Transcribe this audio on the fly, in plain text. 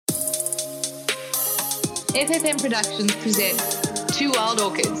FFM Productions presents Two Wild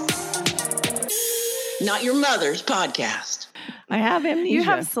Orchids. Not your mother's podcast. I have amnesia. You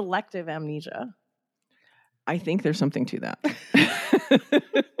have selective amnesia. I think there's something to that.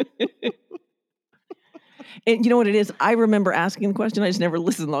 And you know what it is? I remember asking the question. I just never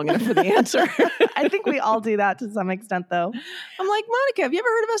listened long enough for the answer. I think we all do that to some extent, though. I'm like, Monica, have you ever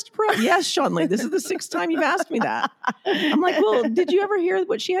heard of Esther Perel? Yes, Sean Lee. This is the 6th time you've asked me that. I'm like, well, did you ever hear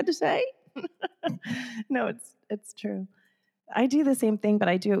what she had to say? No, it's true. I do the same thing, but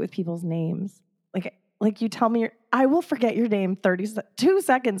I do it with people's names. Like you tell me, I will forget your name 2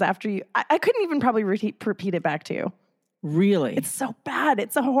 seconds after you. I couldn't even probably repeat it back to you. Really? It's so bad.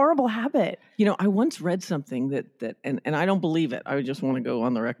 It's a horrible habit. You know, I once read something that and I don't believe it. I just want to go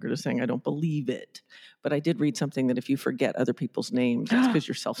on the record as saying I don't believe it. But I did read something that if you forget other people's names, it's because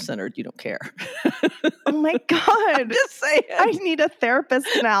you're self-centered. You don't care. Oh my God. Just saying. I need a therapist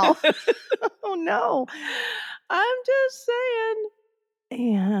now. Oh no. I'm just saying.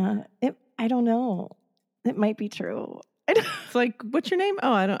 Yeah. I don't know. It might be true. It's like, what's your name?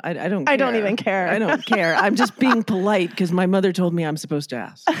 Oh, I don't care. I don't even care. I don't care. I'm just being polite because my mother told me I'm supposed to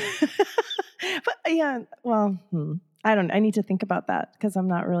ask. But yeah, well, I need to think about that because I'm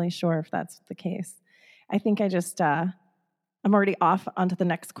not really sure if that's the case. I think I just, I'm already off onto the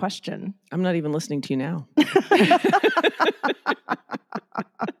next question. I'm not even listening to you now.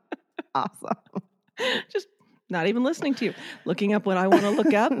 Awesome. Just not even listening to you. Looking up what I want to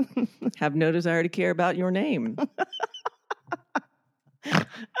look up. Have no desire to care about your name.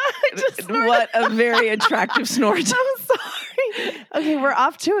 What a very attractive snort. I'm sorry. Okay, we're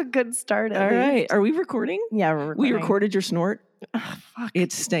off to a good start. All right. Are we recording? Yeah, we're recording. We recorded your snort? Oh, fuck.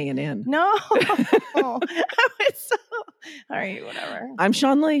 It's staying in. No. All right, whatever. I'm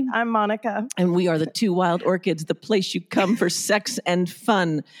Sean Lee. I'm Monica. And we are the Two Wild Orchids, the place you come for sex and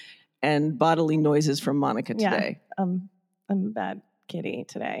fun and bodily noises from Monica today. Yeah, I'm a bad kitty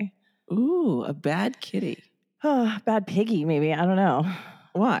today. Ooh, a bad kitty. Oh, bad piggy, maybe. I don't know.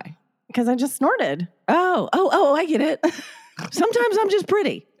 Why? Because I just snorted. Oh, I get it. Sometimes I'm just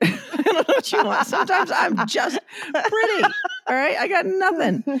pretty. I don't know what you want. Sometimes I'm just pretty. All right? I got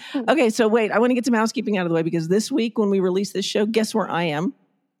nothing. Okay, so wait. I want to get some housekeeping out of the way because this week when we release this show, guess where I am?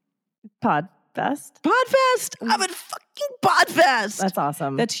 Podfest. Podfest. I'm at fucking Podfest. That's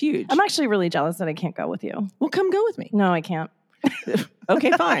awesome. That's huge. I'm actually really jealous that I can't go with you. Well, come go with me. No, I can't. Okay,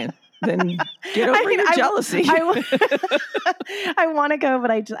 fine. Then get over your jealousy. I want to go,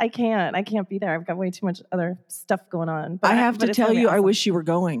 but I can't. I can't be there. I've got way too much other stuff going on. But I have to tell you, awesome. I wish you were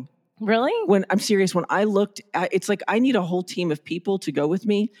going. Really? When I'm serious, when I looked, it's like I need a whole team of people to go with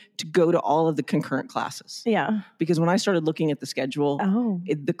me to go to all of the concurrent classes. Yeah. Because when I started looking at the schedule,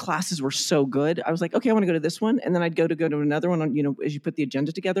 the classes were so good. I was like, okay, I want to go to this one. And then I'd go to another one, as you put the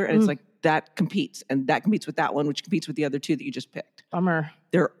agenda together. And it's like, that competes. And that competes with that one, which competes with the other two that you just picked. Bummer.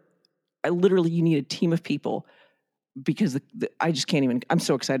 You need a team of people. Because I just can't even, I'm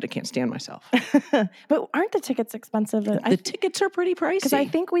so excited I can't stand myself. But aren't the tickets expensive? The tickets are pretty pricey. Because I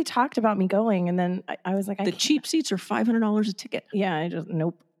think we talked about me going and then I was like, the cheap seats are $500 a ticket. Yeah,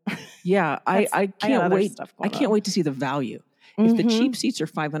 nope. Yeah, I can't wait. I can't wait to see the value. If the cheap seats are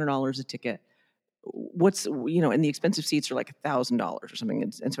 $500 a ticket, what's, and the expensive seats are like $1,000 or something.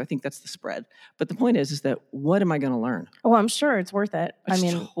 And so I think that's the spread. But the point is that what am I going to learn? Oh, I'm sure it's worth it.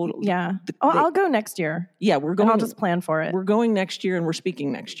 Totally. Yeah. I'll go next year. Yeah, we're going. And I'll just plan for it. We're going next year and we're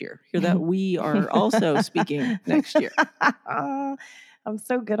speaking next year. Hear that? We are also speaking next year. I'm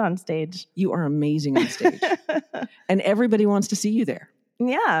so good on stage. You are amazing on stage. And everybody wants to see you there.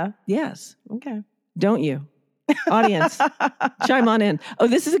 Yeah. Yes. Okay. Don't you? Audience, chime on in. Oh,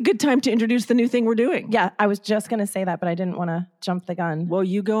 this is a good time to introduce the new thing we're doing. Yeah, I was just going to say that, but I didn't want to jump the gun. Well,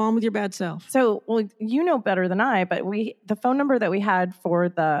 you go on with your bad self. So, you know better than I, but the phone number that we had for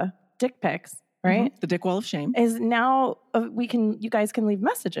the dick pics, right? Mm-hmm. The dick wall of shame. Is now, you guys can leave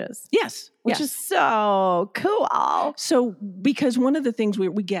messages. Yes. Which is so cool. So, because one of the things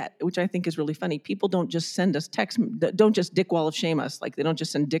we get, which I think is really funny, people don't just send us don't just dick wall of shame us, like they don't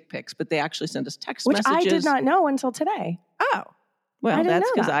just send dick pics, but they actually send us text messages. Which I did not know until today. Oh. Well,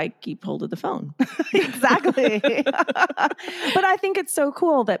 that's because I keep hold of the phone. Exactly. But I think it's so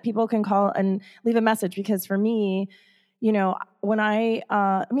cool that people can call and leave a message because for me, when there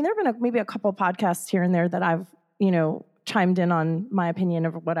have been maybe a couple podcasts here and there that I've, chimed in on my opinion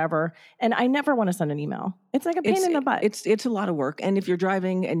or whatever, and I never want to send an email. It's like a pain in the butt. It's a lot of work. And if you're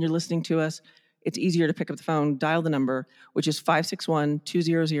driving and you're listening to us, it's easier to pick up the phone, dial the number, which is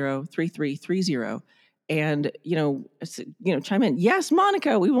 561-200-3330. And, chime in. Yes,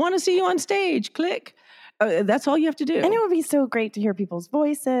 Monica, we want to see you on stage. Click. That's all you have to do. And it would be so great to hear people's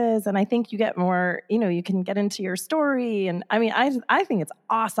voices. And I think you get more, you can get into your story. And I mean, I think it's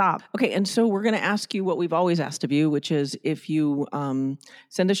awesome. Okay. And so we're going to ask you what we've always asked of you, which is if you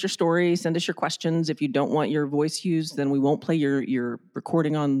send us your story, send us your questions. If you don't want your voice used, then we won't play your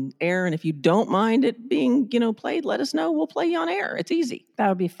recording on air. And if you don't mind it being, played, let us know. We'll play you on air. It's easy. That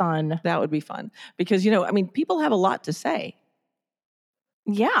would be fun. That would be fun. Because, people have a lot to say.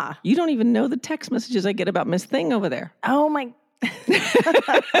 Yeah. You don't even know the text messages I get about Miss Thing over there. Oh, my.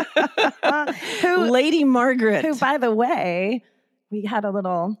 Lady Margaret. Who, by the way, we had a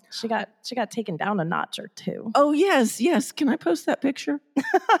little, she got taken down a notch or two. Oh, yes. Can I post that picture?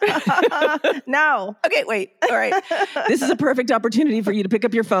 No. Okay, wait. All right. This is a perfect opportunity for you to pick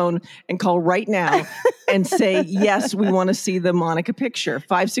up your phone and call right now and say, yes, we want to see the Monica picture.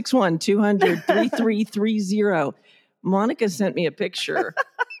 561-200-3330. Monica sent me a picture,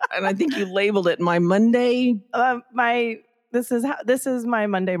 and I think you labeled it my Monday. This is my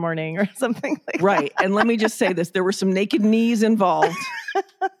Monday morning or something like right. that. And let me just say this: there were some naked knees involved,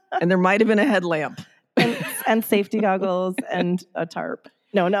 and there might have been a headlamp and safety goggles and a tarp.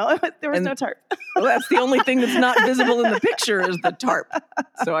 No, there was no tarp. Well, that's the only thing that's not visible in the picture is the tarp.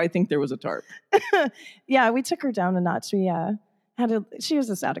 So I think there was a tarp. Yeah, we took her down a notch. She was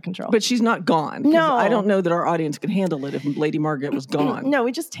just out of control. But she's not gone. No. I don't know that our audience could handle it if Lady Margaret was gone. No,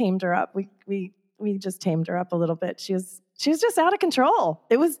 we just tamed her up. We just tamed her up a little bit. She was just out of control.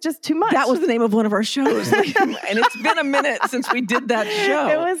 It was just too much. That was the name of one of our shows. And it's been a minute since we did that show.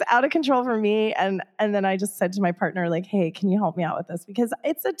 It was out of control for me. And then I just said to my partner, like, hey, can you help me out with this? Because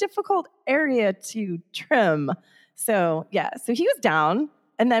it's a difficult area to trim. So, yeah. So he was down.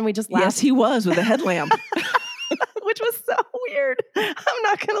 And then we just laughed. Yes, he was with a headlamp. Which was so weird. I'm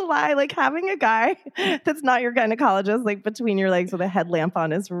not going to lie. Like having a guy that's not your gynecologist, like between your legs with a headlamp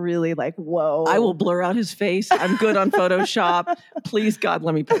on is really like, whoa. I will blur out his face. I'm good on Photoshop. Please, God,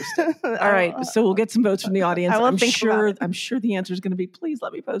 let me post it. All right. So we'll get some votes from the audience. I'm sure the answer is going to be, please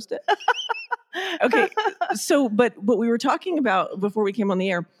let me post it. Okay. So, but what we were talking about before we came on the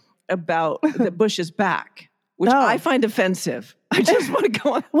air about that Bush is back, which I find offensive. I just want to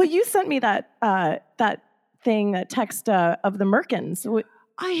go on. Well, you sent me that text of the Merkins.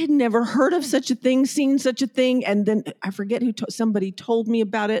 I had never heard of such a thing, seen such a thing, and then I forget who somebody told me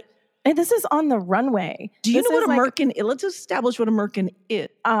about it. And this is on the runway. Do you know what a merkin is? Let's establish what a merkin is.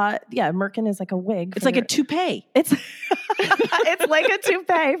 Yeah, merkin is like a wig. It's like a toupee. It's like a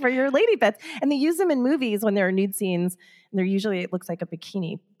toupee for your lady bits. And they use them in movies when there are nude scenes. They're usually, it looks like a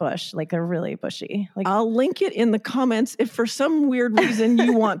bikini bush. Like they're really bushy. Like I'll link it in the comments if for some weird reason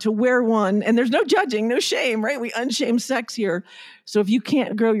you want to wear one. And there's no judging, no shame, right? We unshame sex here. So if you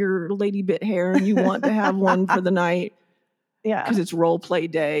can't grow your lady bit hair and you want to have one for the night, yeah, because it's role play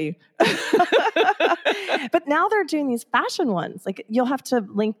day. But now they're doing these fashion ones. Like you'll have to put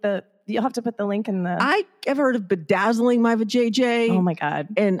the link in the. I have heard of bedazzling my vajayjay. Oh my God.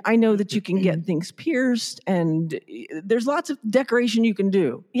 And I know that you can get things pierced and there's lots of decoration you can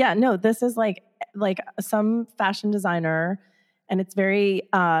do. Yeah, no, this is like some fashion designer and it's very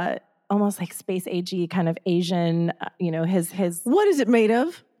almost like space age-y kind of Asian, his. What is it made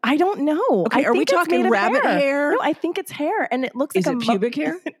of? I don't know. Okay, are we talking rabbit hair? No, I think it's hair, and it looks like a pubic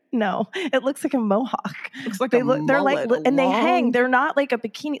hair? No, it looks like a mohawk. Looks like they're like, and they hang. They're not like a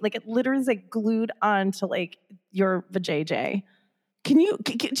bikini. Like it literally is like glued onto like your vajayjay. Can you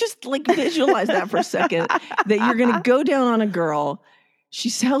just like visualize that for a second? That you're going to go down on a girl. She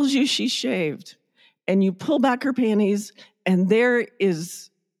tells you she's shaved, and you pull back her panties, and there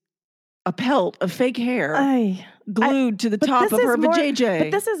is a pelt of fake hair. Glued to the top of her vajayjay. But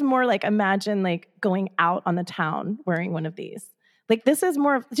this is more like, imagine like going out on the town wearing one of these. Like this is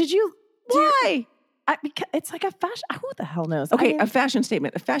more of, why? It's like a fashion, who the hell knows? Okay, a fashion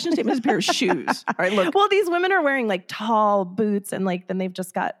statement. A fashion statement is a pair of shoes. All right, look. Well, these women are wearing like tall boots and like, then they've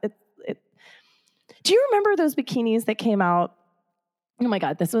just got it. Do you remember those bikinis that came out? Oh my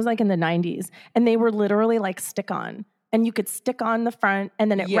God, this was like in the 90s. And they were literally like stick-on. And you could stick on the front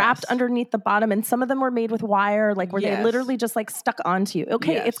and then it wrapped underneath the bottom. And some of them were made with wire, like where they literally just like stuck onto you.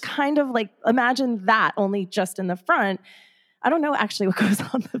 Okay, it's kind of like, imagine that only just in the front. I don't know actually what goes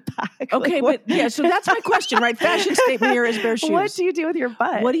on the back. Okay, like, so that's my question, right? Fashion statement here is bare shoes. What do you do with your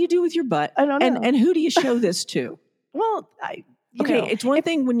butt? What do you do with your butt? I don't know. And who do you show this to? Well, it's one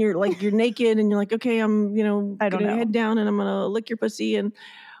thing when you're like, you're naked and you're like, okay, I'm, I don't know. Head down and I'm going to lick your pussy and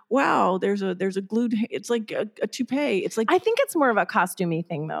wow, there's a glued, it's like a toupee. It's like, I think it's more of a costumey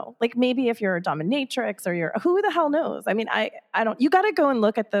thing though. Like maybe if you're a dominatrix or who the hell knows? I mean, I don't, you got to go and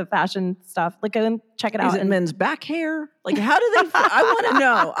look at the fashion stuff. Like go and check it out. Is it men's back hair? Like how do they, I want to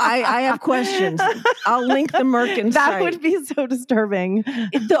know. I have questions. I'll link the Merkin That site. would be so disturbing.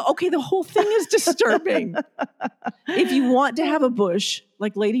 The whole thing is disturbing. If you want to have a bush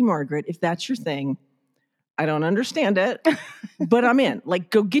like Lady Margaret, if that's your thing, I don't understand it, but I'm in. Like,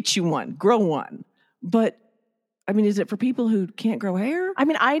 go get you one, grow one. But I mean, is it for people who can't grow hair? I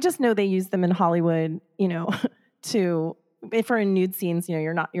mean, I just know they use them in Hollywood, if we're in nude scenes,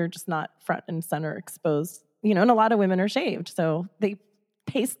 you're just not front and center exposed, and a lot of women are shaved. So they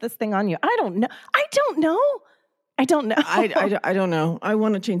paste this thing on you. I don't know. I don't know. I don't know. I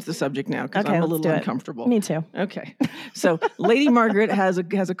want to change the subject now because I'm a little uncomfortable. Me too. Okay. So Lady Margaret has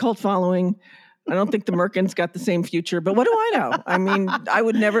a cult following. I don't think the Merkins got the same future, but what do I know? I mean, I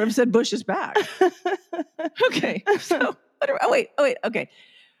would never have said Bush is back. Okay. So, wait. Okay.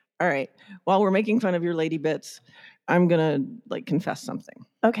 All right. While we're making fun of your lady bits, I'm going to confess something.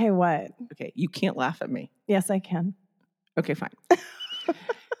 Okay. What? Okay. You can't laugh at me. Yes, I can. Okay, fine.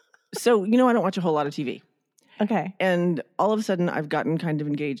 So, I don't watch a whole lot of TV. Okay. And all of a sudden I've gotten kind of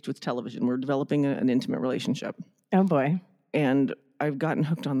engaged with television. We're developing an intimate relationship. Oh boy. And I've gotten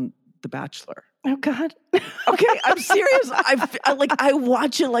hooked on The Bachelor. Oh God. Okay, I'm serious. I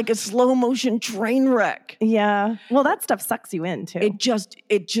watch it like a slow motion train wreck. Yeah. Well, that stuff sucks you in too. It just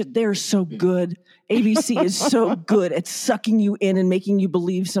they're so good. ABC is so good at sucking you in and making you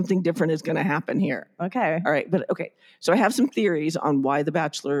believe something different is going to happen here. Okay. All right, but okay. So I have some theories on why The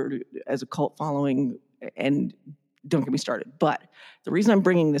Bachelor as a cult following, and don't get me started. But the reason I'm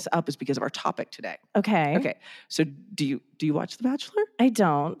bringing this up is because of our topic today. Okay. Okay. So do you watch The Bachelor? I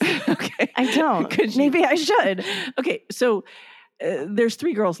don't. Okay. I don't. Maybe I should. Okay. So there's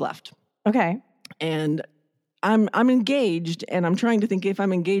 3 girls left. Okay. And I'm engaged, and I'm trying to think if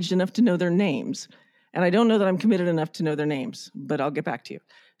I'm engaged enough to know their names. And I don't know that I'm committed enough to know their names, but I'll get back to you.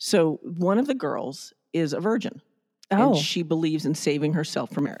 So one of the girls is a virgin. Oh. And she believes in saving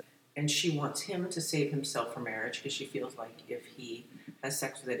herself for marriage. And she wants him to save himself for marriage because she feels like if he has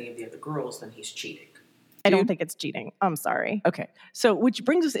sex with any of the other girls, then he's cheating. I don't think it's cheating. I'm sorry. Okay. So, which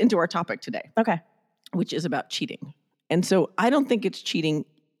brings us into our topic today. Okay. Which is about cheating. And so I don't think it's cheating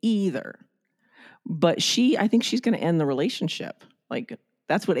either. But I think she's going to end the relationship. Like,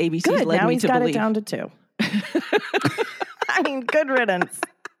 that's what ABC's led me to believe. Now he's got it down to 2. I mean, good riddance.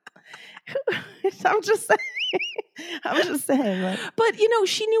 I'm just saying. But,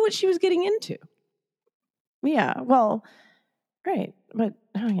 she knew what she was getting into. Yeah. Well, right. But,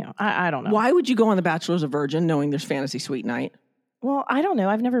 I don't know. Why would you go on The Bachelor as a virgin knowing there's Fantasy Suite Night? Well, I don't know.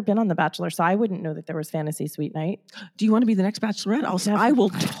 I've never been on The Bachelor, so I wouldn't know that there was Fantasy Suite Night. I want to be the next Bachelorette?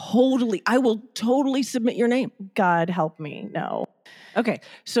 I will totally submit your name. God help me. No. Okay.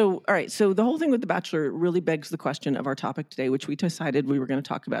 So, all right. So the whole thing with The Bachelor really begs the question of our topic today, which we decided we were going to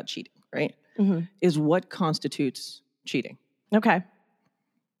talk about cheating, right? Mm-hmm. Is what constitutes cheating. Okay.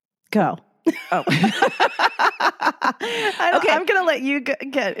 Go. Oh. I'm going to let you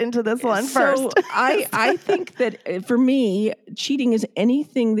get into this one first. I think that for me, cheating is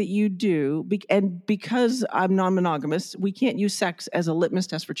anything that you do, and because I'm non-monogamous, we can't use sex as a litmus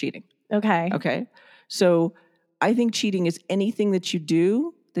test for cheating. Okay. Okay. So I think cheating is anything that you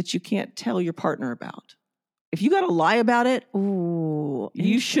do that you can't tell your partner about. If you got to lie about it,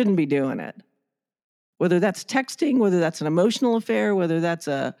 you shouldn't be doing it. Whether that's texting, whether that's an emotional affair, whether that's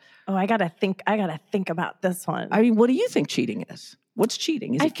a... Oh, I gotta think about this one. I mean, what do you think cheating is? What's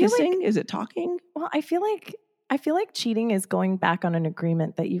cheating? Is it kissing? Is it talking? Well, I feel like cheating is going back on an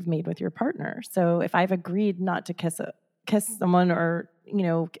agreement that you've made with your partner. So if I've agreed not to kiss someone, or,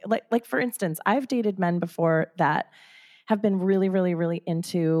 like for instance, I've dated men before that have been really, really, really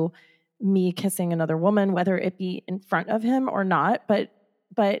into me kissing another woman, whether it be in front of him or not. But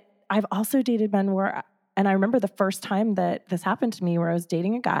I've also dated men where, and I remember the first time that this happened to me, where I was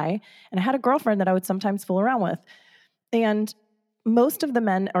dating a guy and I had a girlfriend that I would sometimes fool around with. And most of the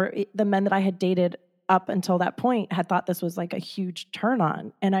men, or the men that I had dated up until that point, had thought this was like a huge turn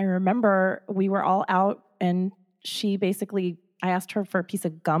on. And I remember we were all out, and she basically, I asked her for a piece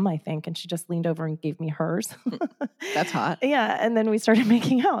of gum, I think, and she just leaned over and gave me hers. That's hot. Yeah. And then we started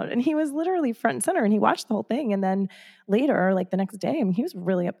making out, and he was literally front and center, and he watched the whole thing. And then later, like the next day, I mean, he was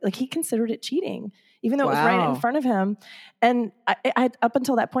really he considered it cheating, even though it was right in front of him. And I up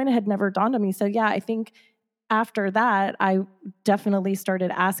until that point, it had never dawned on me. So yeah, I think after that, I definitely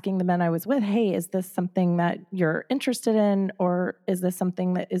started asking the men I was with, hey, is this something that you're interested in? Or is this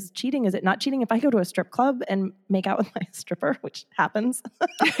something that is cheating? Is it not cheating if I go to a strip club and make out with my stripper, which happens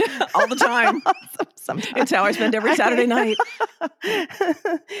all the time? Sometimes. It's how I spend every Saturday night.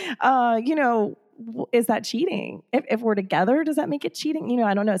 Is that cheating? If we're together, does that make it cheating?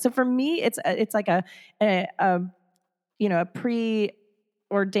 I don't know. So for me, it's like a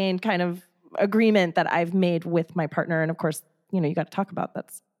preordained kind of agreement that I've made with my partner. And of course, you got to talk about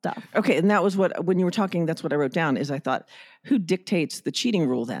that stuff. Okay. And that was when you were talking, that's what I wrote down is I thought, who dictates the cheating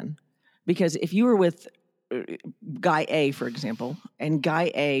rule then? Because if you were with guy A, for example, and guy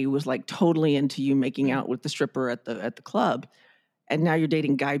A was like totally into you making out with the stripper at the club, and now you're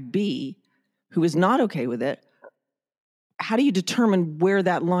dating guy B, who is not okay with it, how do you determine where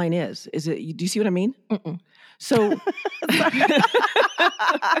that line is? Do you see what I mean? Mm-mm. So,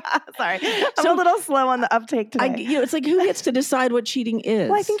 sorry, I'm a little slow on the uptake today. It's like, who gets to decide what cheating is?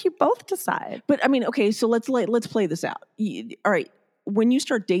 Well, I think you both decide. But I mean, okay, so let's play this out. All right, when you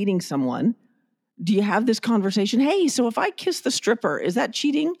start dating someone, do you have this conversation? Hey, so if I kiss the stripper, is that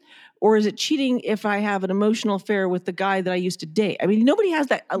cheating? Or is it cheating if I have an emotional affair with the guy that I used to date? I mean, nobody has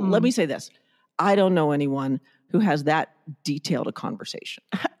that. Let me say this. I don't know anyone who has that detailed a conversation.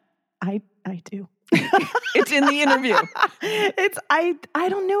 I do. It's in the interview. I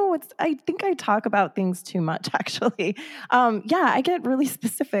don't know. I think I talk about things too much, actually. I get really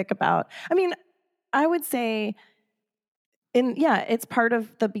specific about, I would say it's part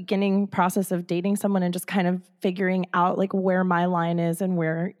of the beginning process of dating someone and just kind of figuring out like where my line is and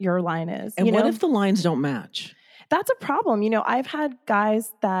where your line is. And what if the lines don't match? That's a problem. I've had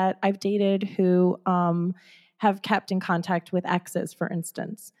guys that I've dated who have kept in contact with exes, for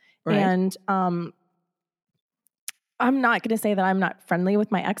instance. Right. And I'm not going to say that I'm not friendly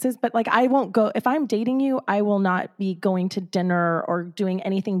with my exes, but like I won't go, if I'm dating you, I will not be going to dinner or doing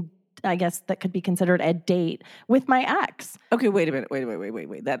anything, I guess, that could be considered a date with my ex. Okay, wait a minute.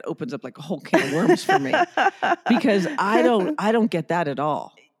 Wait. That opens up like a whole can of worms for me. Because I don't get that at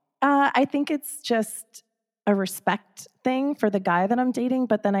all. I think it's just a respect thing for the guy that I'm dating,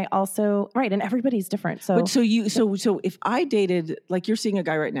 but then I also, right, and everybody's different. So if I dated, like you're seeing a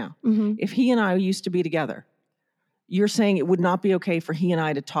guy right now, mm-hmm. if he and I used to be together, you're saying it would not be okay for he and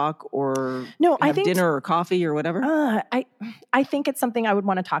I to talk or have dinner or coffee or whatever? I think it's something I would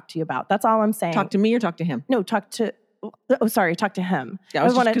want to talk to you about. That's all I'm saying. Talk to me or talk to him? No, talk to him. Yeah,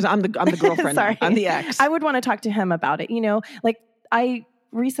 because I'm the girlfriend. Sorry. I'm the ex. I would want to talk to him about it. Like I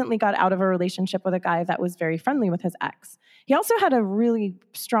recently got out of a relationship with a guy that was very friendly with his ex. He also had a really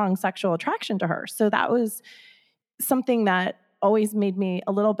strong sexual attraction to her. So that was something that always made me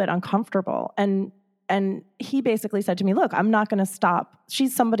a little bit uncomfortable. And he basically said to me, look, I'm not going to stop.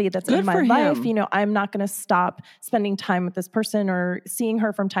 She's somebody that's in my life. I'm not going to stop spending time with this person or seeing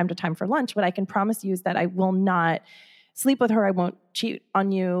her from time to time for lunch. What I can promise you is that I will not sleep with her. I won't cheat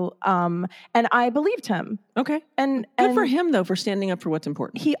on you. And I believed him. Okay. And good for him, though, for standing up for what's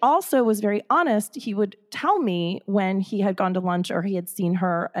important. He also was very honest. He would tell me when he had gone to lunch or he had seen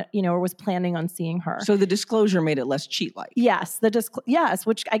her, or was planning on seeing her. So the disclosure made it less cheat-like. Yes. Yes,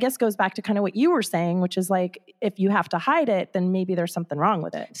 which I guess goes back to kind of what you were saying, which is like, if you have to hide it, then maybe there's something wrong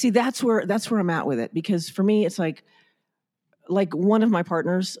with it. See, that's where I'm at with it. Because for me, it's like one of my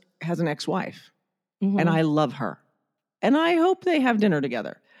partners has an ex-wife, mm-hmm. and I love her. And I hope they have dinner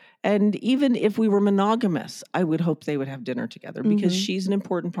together. And even if we were monogamous, I would hope they would have dinner together because mm-hmm. she's an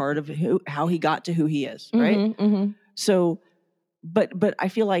important part of how he got to who he is, right? Mm-hmm, mm-hmm. So, but I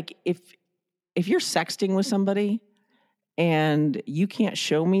feel like if you're sexting with somebody and you can't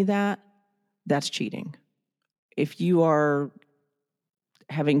show me that, that's cheating. If you are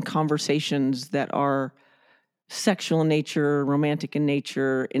having conversations that are sexual in nature, romantic in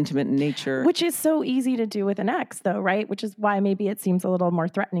nature, intimate in nature. Which is so easy to do with an ex, though, right? Which is why maybe it seems a little more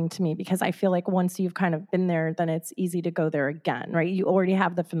threatening to me because I feel like once you've kind of been there, then it's easy to go there again, right? You already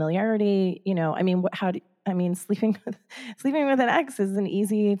have the familiarity, sleeping with an ex is an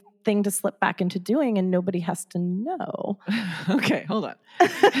easy thing to slip back into doing and nobody has to know. Okay, hold on.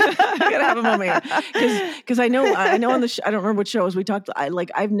 I gotta have a moment here. Because I know on the I don't remember what show it was we talked,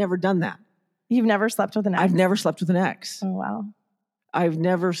 I've never done that. You've never slept with an ex? I've never slept with an ex. Oh, wow. I've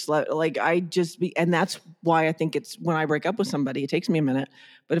never slept, and that's why I think it's when I break up with somebody, it takes me a minute.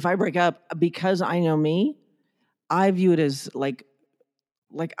 But if I break up, because I know me, I view it as like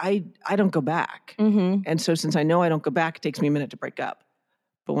I don't go back. Mm-hmm. And so since I know I don't go back, it takes me a minute to break up.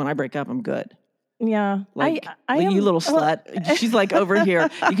 But when I break up, I'm good. Yeah. Like, I am, you little slut. She's like over here.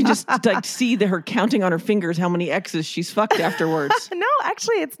 You can just like see her counting on her fingers how many exes she's fucked afterwards. No,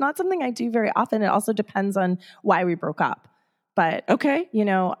 actually, it's not something I do very often. It also depends on why we broke up. But okay,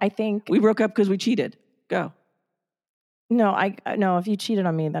 I think we broke up because we cheated. Go. No, if you cheated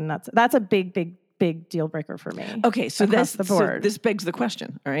on me, then that's a big deal breaker for me. Okay, so this begs the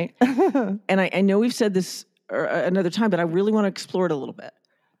question, all right? And I know we've said this another time, but I really want to explore it a little bit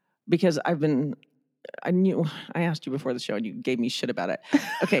because I asked you before the show and you gave me shit about it.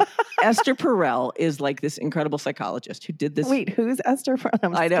 Okay, Esther Perel is like this incredible psychologist who did this. Wait, who's Esther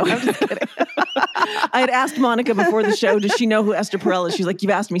Perel? I know. I'm just kidding. I had asked Monica before the show, does she know who Esther Perel is? She's like,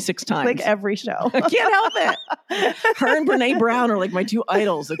 you've asked me 6 times. Like every show. I can't help it. Her and Brene Brown are like my 2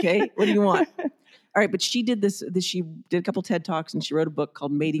 idols, okay? What do you want? All right, but she did this. She did a couple TED Talks and she wrote a book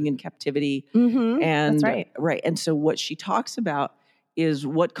called Mating in Captivity. Mm-hmm, and that's right. Right. And so what she talks about is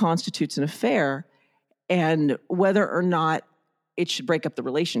what constitutes an affair and whether or not it should break up the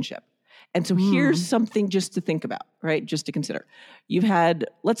relationship. And so here's something just to think about, right? Just to consider. You've had,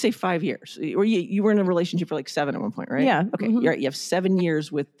 let's say 5 years, or you were in a relationship for like 7 at one point, right? Yeah. Okay. Mm-hmm. You have 7 years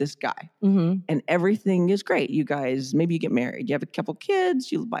with this guy and everything is great. You guys, maybe you get married, you have a couple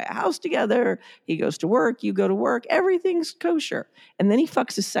kids, you buy a house together, he goes to work, you go to work, everything's kosher. And then he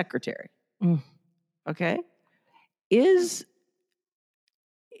fucks his secretary. Okay. Is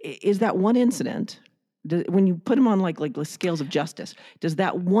that one incident, when you put them on like the scales of justice, does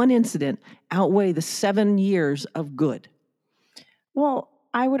that one incident outweigh the 7 years of good? Well,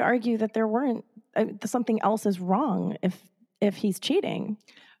 I would argue that there weren't something else is wrong if he's cheating.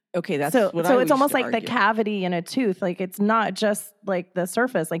 Okay, that's so what I it's almost like argue. the cavity in a tooth. Like it's not just like the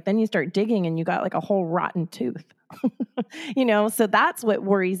surface. Like then you start digging and you got like a whole rotten tooth. So that's what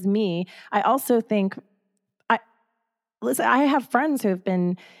worries me. I also think I have friends who have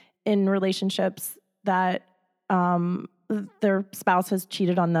been in relationships that their spouse has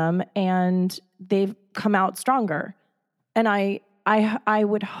cheated on them and they've come out stronger. And I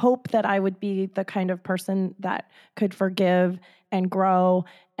would hope that I would be the kind of person that could forgive and grow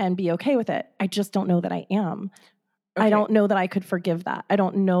and be okay with it. I just don't know that I am. Okay. I don't know that I could forgive that. I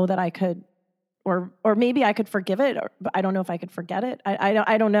don't know that I could, or maybe I could forgive it, but I don't know if I could forget it. I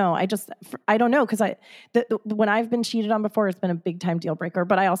don't know. I don't know because when I've been cheated on before, it's been a big time deal breaker.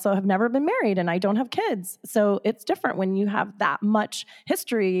 But I also have never been married and I don't have kids, so it's different when you have that much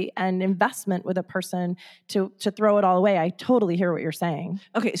history and investment with a person to throw it all away. I totally hear what you're saying.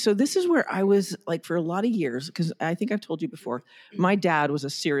 Okay, so this is where I was like for a lot of years because I think I've told you before. My dad was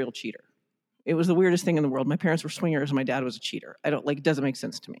a serial cheater. It was the weirdest thing in the world. My parents were swingers and my dad was a cheater. It doesn't make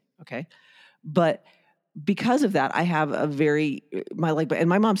sense to me. Okay. But because of that, I have and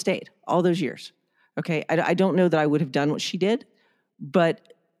my mom stayed all those years. Okay. I don't know that I would have done what she did,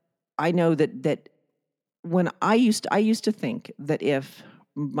 but I know that when I used to think that if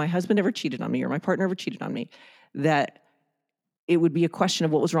my husband ever cheated on me or my partner ever cheated on me, that it would be a question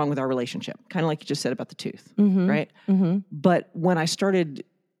of what was wrong with our relationship. Kind of like you just said about the tooth, right? Mm-hmm. But when I started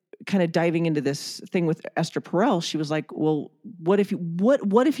kind of diving into this thing with Esther Perel, she was like, well, what if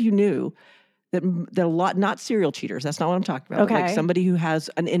you knew that a lot, not serial cheaters, that's not what I'm talking about, okay. But like somebody who has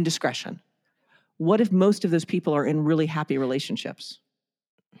an indiscretion. What if most of those people are in really happy relationships?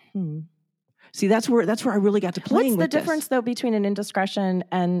 See, that's where I really got to playing with What's the difference though between an indiscretion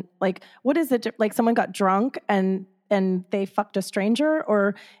and like, what is it? Like someone got drunk and they fucked a stranger,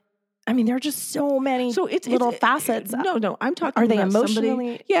 or I mean, there are just so many little facets. No, I'm talking. Are they about emotionally?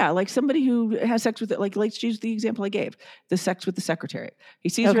 Somebody, yeah, like somebody who has sex with it. Like, let's use the example I gave: the sex with the secretary. He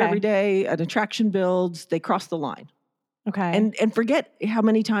sees her every day. An attraction builds. They cross the line. Okay. And forget how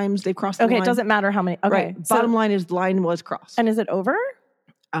many times they've crossed the line. Okay, it doesn't matter how many. Okay. Right. Bottom line is the line was crossed. And is it over?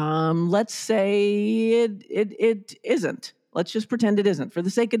 Let's say it isn't. Let's just pretend it isn't for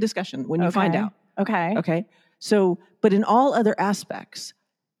the sake of discussion when you find out. Okay. So, but in all other aspects,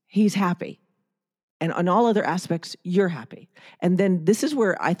 he's happy. And on all other aspects, you're happy. And then this is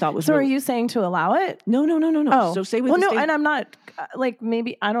where I thought was... So are you saying to allow it? No. Oh. So say with and I'm not, like,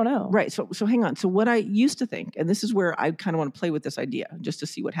 maybe, I don't know. Right. So hang on. So what I used to think, and this is where I kind of want to play with this idea, just to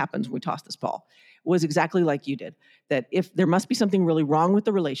see what happens when we toss this ball, was exactly like you did. That if there must be something really wrong with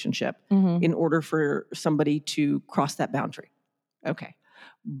the relationship in order for somebody to cross that boundary. Okay.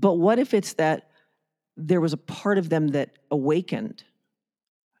 But what if it's that there was a part of them that awakened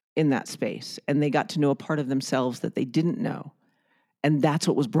in that space and they got to know a part of themselves that they didn't know, and that's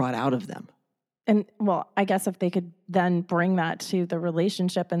what was brought out of them? And well, I guess if they could then bring that to the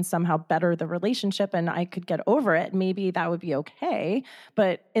relationship and somehow better the relationship and I could get over it, maybe that would be okay.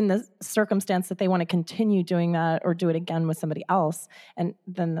 But in the circumstance that they want to continue doing that or do it again with somebody else, and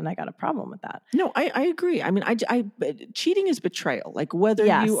then I got a problem with that. No, I agree. I mean, cheating is betrayal. Like whether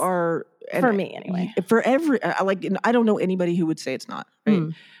you are, for me anyway, for every, like, I don't know anybody who would say it's not,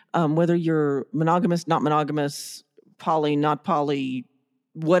 right? Whether you're monogamous, not monogamous, poly, not poly,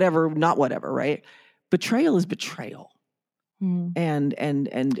 whatever, not whatever, right? Betrayal is betrayal. And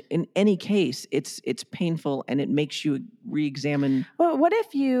in any case, it's painful and it makes you re-examine. Well, what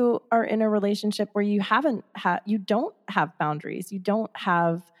if you are in a relationship where you you don't have boundaries, you don't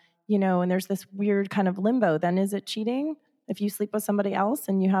have, and there's this weird kind of limbo? Then is it cheating if you sleep with somebody else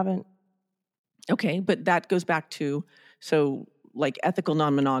and you haven't? Okay, but that goes back to, so like ethical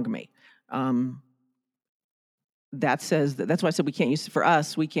non-monogamy. That says that's why I said we can't use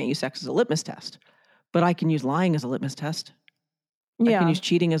sex as a litmus test, but I can use lying as a litmus test. Yeah. I can use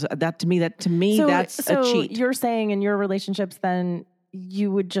cheating as that to me, that's a cheat. You're saying in your relationships, then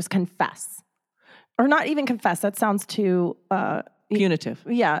you would just confess, or not even confess. That sounds too punitive.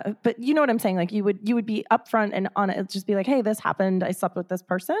 Yeah. But you know what I'm saying? Like you would be upfront and on it, just be like, hey, this happened. I slept with this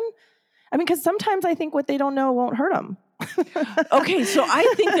person. I mean, because sometimes I think what they don't know won't hurt them. Okay, so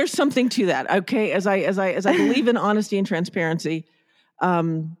I think there's something to that. Okay, as I believe in honesty and transparency.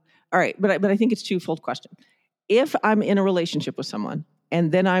 All right, but I think it's a twofold question. If I'm in a relationship with someone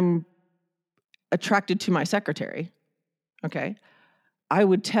and then I'm attracted to my secretary, okay, I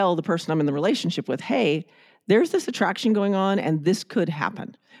would tell the person I'm in the relationship with, hey, there's this attraction going on and this could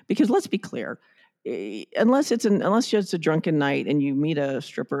happen. Because let's be clear, unless it's a drunken night and you meet a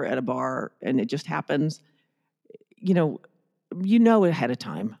stripper at a bar and it just happens, you know ahead of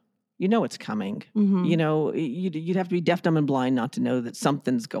time. You know it's coming. You'd have to be deaf, dumb, and blind not to know that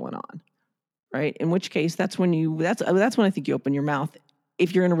something's going on, right? In which case, that's when I think you open your mouth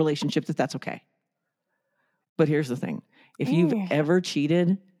if you're in a relationship that's okay. But here's the thing: if you've ever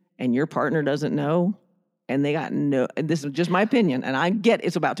cheated and your partner doesn't know, and they got no, and this is just my opinion, and I get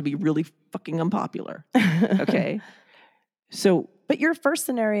it's about to be really fucking unpopular, okay? So, but your first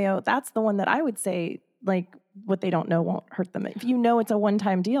scenario, that's the one that I would say, like, what they don't know won't hurt them. If you know it's a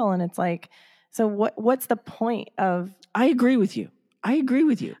one-time deal and it's like, so what's the point of... I agree with you.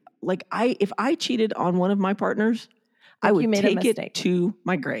 Like if I cheated on one of my partners, I would take it to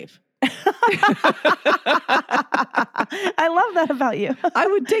my grave. I love that about you. I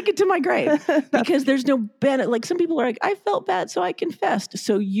would take it to my grave because there's no benefit. Like some people are like, I felt bad, so I confessed.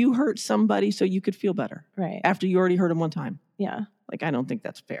 So you hurt somebody so you could feel better. Right. After you already hurt them one time. Yeah. Like, I don't think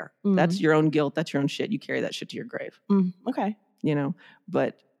that's fair. That's your own guilt. That's your own shit. You carry that shit to your grave. Okay.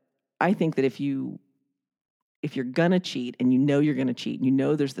 But I think that if you're going to cheat and you're going to cheat, and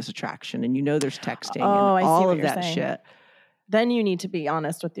there's this attraction and there's texting and all of that shit, then you need to be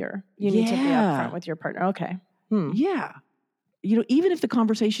honest with you need to be upfront with your partner. Okay. Yeah. Even if the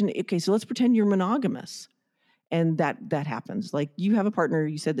conversation, okay, so let's pretend you're monogamous and that happens. Like you have a partner,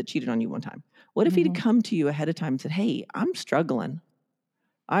 you said, that cheated on you one time. What if he'd come to you ahead of time and said, hey, I'm struggling.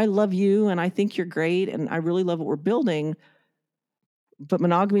 I love you and I think you're great and I really love what we're building, but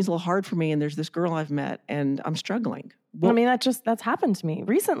monogamy is a little hard for me and there's this girl I've met and I'm struggling. Well, I mean, that's happened to me.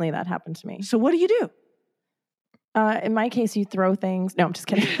 Recently that happened to me. So what do you do? In my case, you throw things. No, I'm just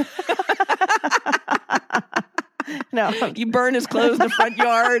kidding. No. You burn his clothes in the front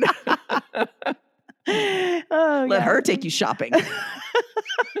yard. Let her take you shopping.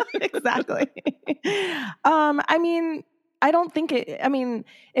 Exactly. I mean, I don't think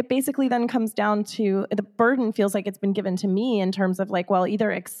it basically then comes down to the burden feels like it's been given to me in terms of like, well,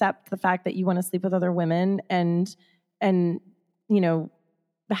 either accept the fact that you want to sleep with other women and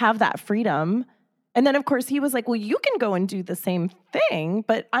have that freedom. And then of course he was like, well, you can go and do the same thing,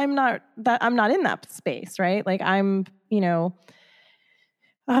 but I'm not in that space, right? Like I'm,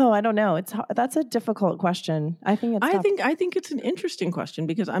 I don't know. That's a difficult question. I think it's an interesting question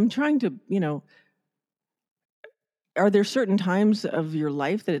because I'm trying to, are there certain times of your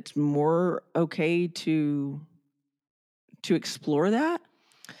life that it's more okay to explore that?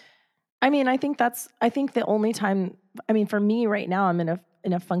 I mean, I think the only time, for me right now, I'm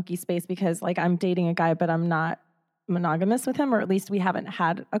in a funky space because like I'm dating a guy, but I'm not monogamous with him, or at least we haven't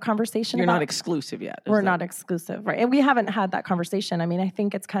had a conversation. You're not exclusive yet. We're not exclusive, right? And we haven't had that conversation. I mean, I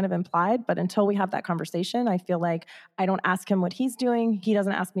think it's kind of implied, but until we have that conversation, I feel like I don't ask him what he's doing. He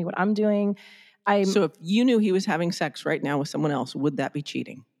doesn't ask me what I'm doing. So if you knew he was having sex right now with someone else, would that be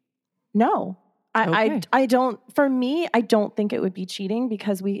cheating? No. Okay. I don't, for me, I don't think it would be cheating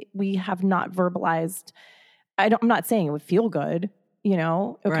because we have not verbalized. I'm not saying it would feel good. you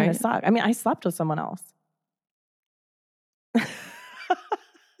know, it kind of sucked. I mean, I slept with someone else.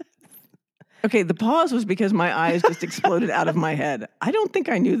 Okay, the pause was because my eyes just exploded out of my head. I don't think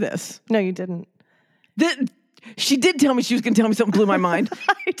I knew this. No, you didn't. She did tell me she was going to tell me something blew my mind.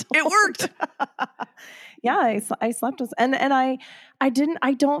 It worked. Yeah, I slept with, and I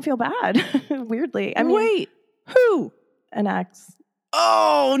don't feel bad. Weirdly, I mean, wait, who? An ex.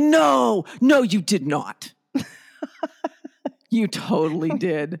 Oh no, you did not. You totally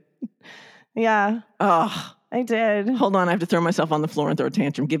did. Yeah. Oh, I did. Hold on, I have to throw myself on the floor and throw a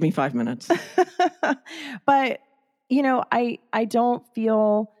tantrum. Give me 5 minutes. But, you know, I don't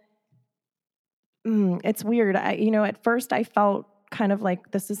feel, it's weird. At first I felt kind of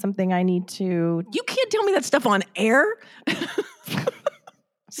like this is something I need to. You can't tell me that stuff on air.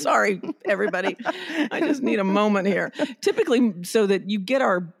 Sorry, everybody. I just need a moment here. Typically, so that you get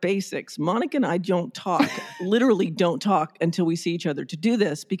our basics, Monica and I literally don't talk until we see each other to do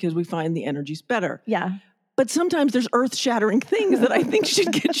this because we find the energy's better. Yeah. But sometimes there's earth-shattering things that I think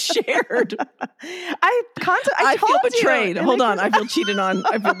should get shared. I feel betrayed. Hold on. I feel cheated on.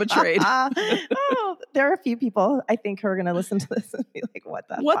 I feel betrayed. There are a few people I think who are going to listen to this and be like, what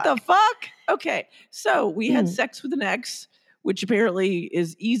the fuck? Okay. So we had sex with an ex, which apparently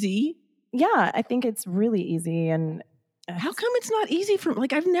is easy. Yeah, I think it's really easy. And how come it's not easy for,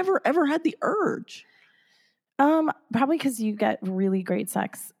 like, I've never ever had the urge. Probably because you get really great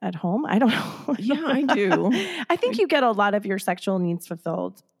sex at home. I don't know. Yeah, I do. I think you get a lot of your sexual needs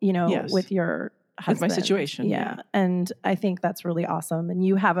fulfilled, with your husband. With my situation. Yeah. And I think that's really awesome. And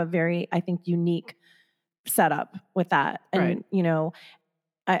you have a very, I think, unique setup with that. And,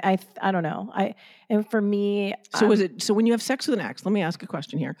 I don't know. And for me. So when you have sex with an ex, let me ask a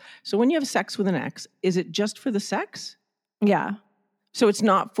question here. So when you have sex with an ex, is it just for the sex? Yeah. So it's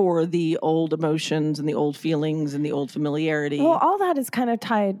not for the old emotions and the old feelings and the old familiarity. Well, all that is kind of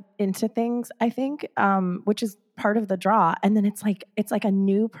tied into things, I think, which is part of the draw. And then it's like a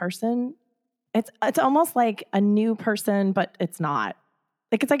new person. It's almost like a new person, but it's not.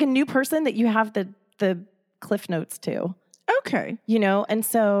 Like it's like a new person that you have the cliff notes to. Okay. And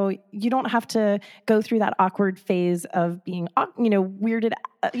so you don't have to go through that awkward phase of being, weirded,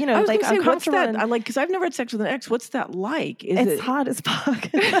 I was like say, what's that? I like, because I've never had sex with an ex. What's that like? It's hot as fuck.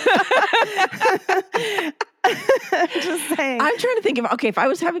 Just saying. I'm trying to think of, okay, if I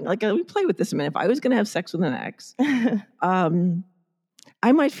was having, like, let me play with this a minute. If I was going to have sex with an ex,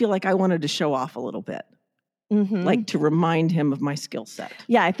 I might feel like I wanted to show off a little bit. Mm-hmm. Like to remind him of my skill set.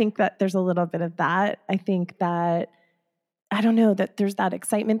 Yeah, I think that there's a little bit of that. I think that, I don't know, that there's that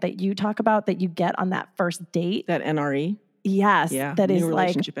excitement that you talk about that you get on that first date. That NRE? Yes. Yeah, that is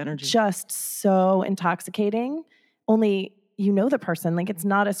like energy. Just so intoxicating. Only you know the person. Like it's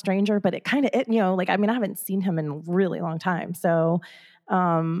not a stranger, but it kind of, I haven't seen him in a really long time. So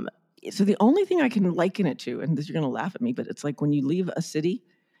the only thing I can liken it to, and you're going to laugh at me, but it's like when you leave a city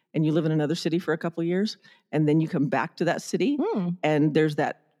and you live in another city for a couple of years, and then you come back to that city, and there's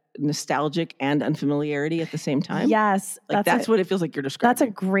that nostalgic and unfamiliarity at the same time. Yes. Like that's what it feels like you're describing. That's a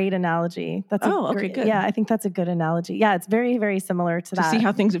great analogy. Okay, good. Yeah, I think that's a good analogy. Yeah, it's very, very similar to that. To see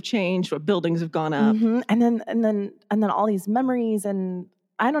how things have changed, what buildings have gone up. Mm-hmm. And then all these memories, and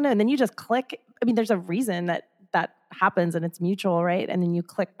I don't know, and then you just click. I mean, there's a reason that happens and it's mutual, right? And then you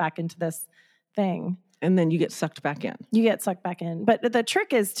click back into this thing. And then you get sucked back in. But the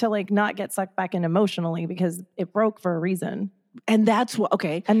trick is to like not get sucked back in emotionally because it broke for a reason. And that's what,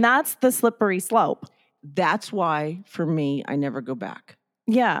 okay. And that's the slippery slope. That's why, for me, I never go back.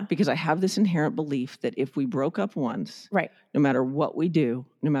 Yeah. Because I have this inherent belief that if we broke up once, right, no matter what we do,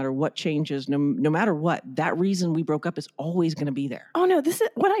 no matter what changes, no matter what, that reason we broke up is always going to be there. Oh, no,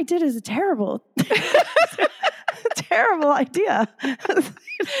 what I did is a terrible idea.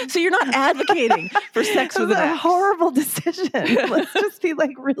 So you're not advocating for sex with an ex. It was a horrible decision. Let's just be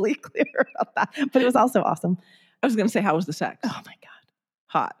like really clear about that. But it was also awesome. I was going to say, how was the sex? Oh my God.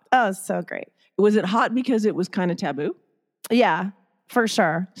 Hot. Oh, it was so great. Was it hot because it was kind of taboo? Yeah, for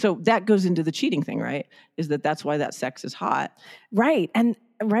sure. So that goes into the cheating thing, right? Is that's why that sex is hot. Right. And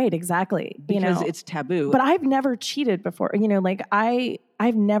right, exactly. Because it's taboo. But I've never cheated before.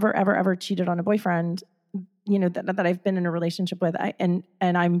 I've never, ever cheated on a boyfriend, that I've been in a relationship with. And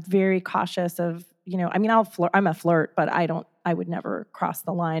I'm very cautious of, I'm a flirt, but I would never cross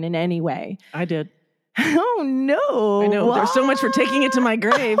the line in any way. I did. Oh no. I know. What? There's so much for taking it to my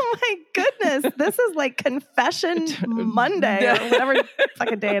grave. Oh my goodness. This is like Confession Monday or whatever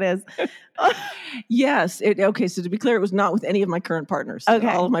fucking day it is. Yes. Okay. So to be clear, it was not with any of my current partners. So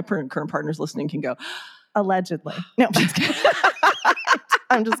all of my current partners listening can go. Allegedly. No.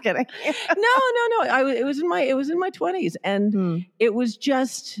 I'm just kidding. No. It was in my 20s, and it was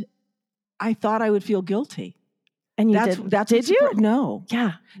just, I thought I would feel guilty. And you did you? No.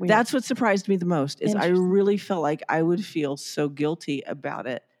 Yeah. Weird. That's what surprised me the most, is I really felt like I would feel so guilty about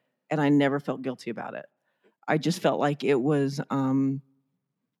it, and I never felt guilty about it. I just felt like it was, and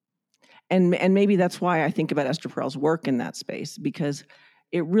maybe that's why I think about Esther Perel's work in that space, because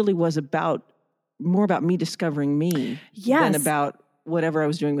it really was more about me discovering me than about whatever I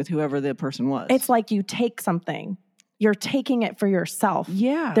was doing with whoever the person was. It's like you take something. You're taking it for yourself.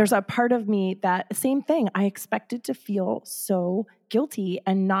 Yeah. There's a part of me that, same thing, I expected to feel so guilty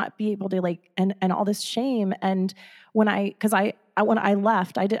and not be able to and all this shame. And when I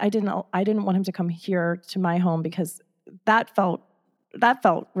left, I didn't want him to come here to my home, because that felt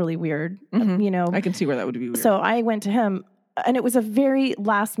really weird. Mm-hmm. I can see where that would be weird. So I went to him, and it was a very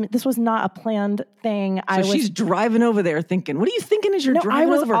last minute. This was not a planned thing. So she's driving over there thinking, what are you thinking as you're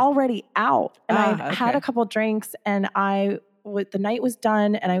driving over? I was already out, and I had a couple drinks, and the night was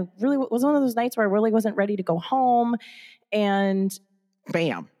done, and I really was one of those nights where I really wasn't ready to go home. And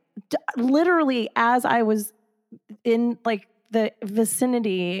bam. Literally, as I was in the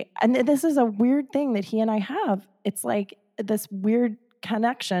vicinity, and this is a weird thing that he and I have. It's like this weird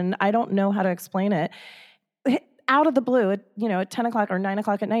connection. I don't know how to explain it. Out of the blue, at 10 o'clock or 9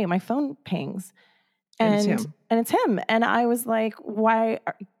 o'clock at night, my phone pings. And it's him. And I was like, why,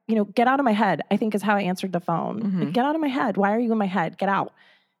 get out of my head, I think is how I answered the phone. Mm-hmm. Like, get out of my head. Why are you in my head? Get out.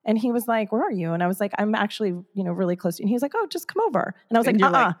 And he was like, where are you? And I was like, I'm actually, really close to you. And he was like, oh, just come over. And I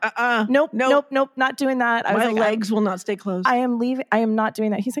was nope, not doing that. My legs will not stay closed. I am leaving. I am not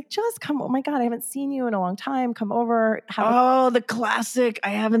doing that. He's like, just come. Oh my God, I haven't seen you in a long time. Come over. The classic.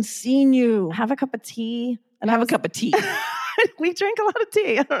 I haven't seen you. Have a cup of tea. And have a cup of tea. We drink a lot of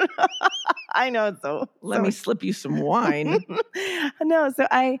tea. I don't know. I know. So let me slip you some wine. No. So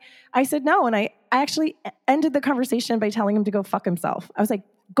I said no. And I actually ended the conversation by telling him to go fuck himself. I was like,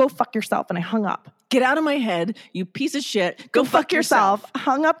 go fuck yourself. And I hung up. Get out of my head, you piece of shit. Go fuck yourself.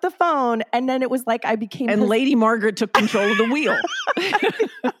 Hung up the phone. And then it was like I became... And Lady Margaret took control of the wheel.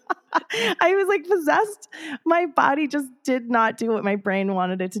 I was possessed. My body just did not do what my brain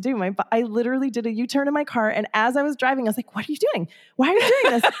wanted it to do. I literally did a U-turn in my car. And as I was driving, I was like, what are you doing? Why are you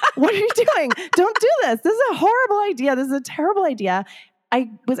doing this? What are you doing? Don't do this. This is a horrible idea. This is a terrible idea.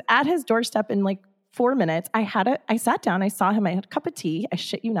 I was at his doorstep in 4 minutes. I sat down. I saw him. I had a cup of tea. I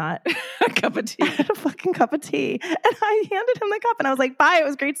shit you not. A cup of tea. I had a fucking cup of tea. And I handed him the cup and I was like, bye. It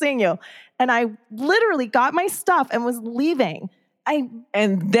was great seeing you. And I literally got my stuff and was leaving.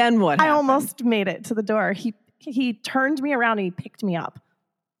 And then what happened? I almost made it to the door. He turned me around and he picked me up.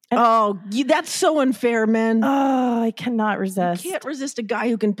 That's so unfair, man. Oh, I cannot resist. You can't resist a guy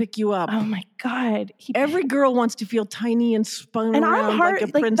who can pick you up. Oh my God. Every girl wants to feel tiny and spun around like a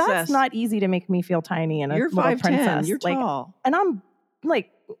princess. That's not easy to make me feel tiny and You're 5'10". You're tall. And I'm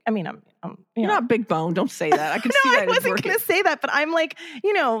you're not big bone. Don't say that. I can see that. I wasn't going to say that, but I'm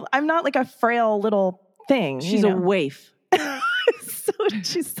I'm not a frail little thing. She's a waif.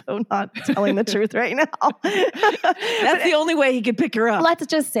 She's so not telling the truth right now. That's the only way he could pick her up. Let's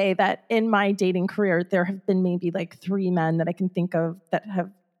just say that in my dating career, there have been maybe 3 men that I can think of that have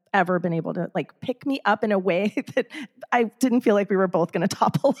ever been able to pick me up in a way that I didn't feel like we were both going to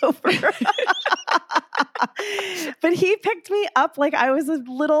topple over. But he picked me up like I was a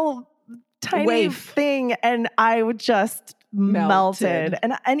little tiny waif thing, and I would just melted.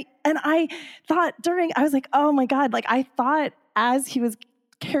 And I thought I was like, oh my God, I thought as he was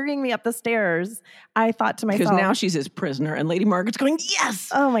carrying me up the stairs, I thought to myself, because now she's his prisoner and Lady Margaret's going, yes.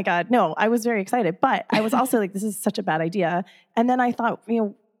 Oh my God. No, I was very excited, but I was also like, this is such a bad idea. And then I thought,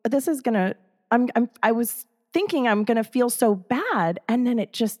 this is I was thinking I'm going to feel so bad. And then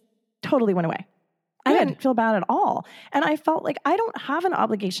it just totally went away. Good. I didn't feel bad at all. And I felt like I don't have an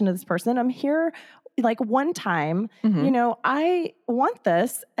obligation to this person. I'm here one time, I want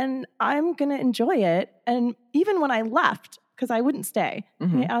this and I'm going to enjoy it. And even when I left, because I wouldn't stay,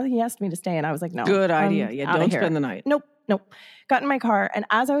 he asked me to stay and I was like, no. Good idea. Yeah, don't spend the night. Nope. Got in my car. And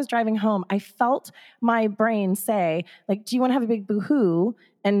as I was driving home, I felt my brain say, do you want to have a big boo-hoo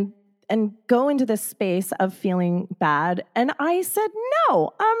and go into this space of feeling bad? And I said,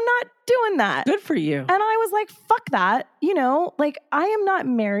 no, I'm not doing that. Good for you. And I was like, fuck that. I am not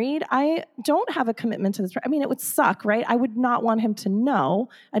married. I don't have a commitment to this. I mean, it would suck, right? I would not want him to know.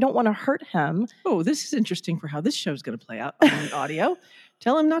 I don't want to hurt him. Oh, this is interesting for how this show's going to play out on audio.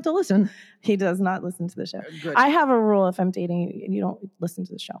 Tell him not to listen. He does not listen to the show. Good. I have a rule: if I'm dating you, you don't listen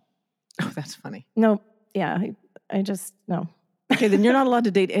to the show. Oh, that's funny. No, yeah, I just no. Okay, then you're not allowed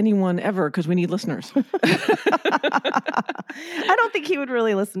to date anyone ever because we need listeners. I don't think he would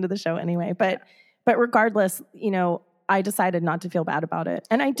really listen to the show anyway, but regardless, I decided not to feel bad about it,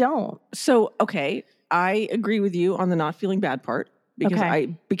 and I don't. So, okay, I agree with you on the not feeling bad part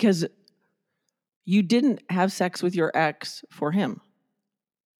because you didn't have sex with your ex for him.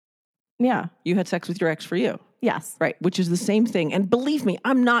 Yeah. You had sex with your ex for you. Yes. Right, which is the same thing. And believe me,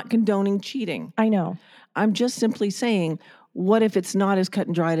 I'm not condoning cheating. I know. I'm just simply saying, what if it's not as cut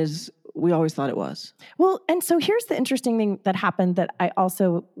and dried as we always thought it was? Well, and so here's the interesting thing that happened that I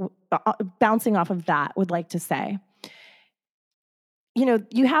also, bouncing off of that, would like to say.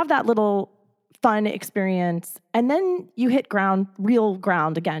 You have that little fun experience, and then you hit real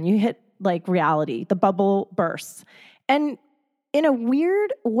ground again. You hit like reality, the bubble bursts. And in a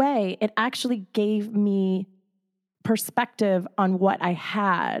weird way, it actually gave me perspective on what I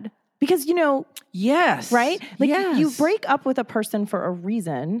had. Because, yes. Right? Like yes. You break up with a person for a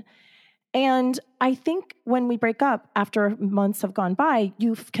reason. And I think when we break up, after months have gone by,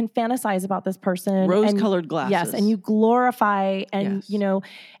 you can fantasize about this person. Rose-colored glasses. Yes, and you glorify and,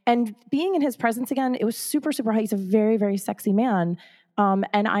 and being in his presence again, it was super, super high. He's a very, very sexy man. And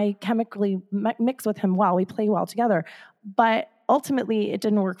I chemically mix with him well. We play well together. But ultimately, it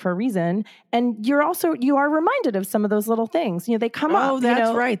didn't work for a reason. And you are reminded of some of those little things. They come up. Oh,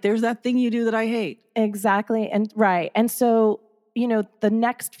 that's right. There's that thing you do that I hate. Exactly. And right. And so, the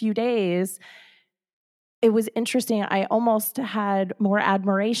next few days, it was interesting. I almost had more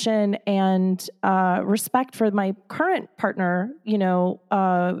admiration and respect for my current partner,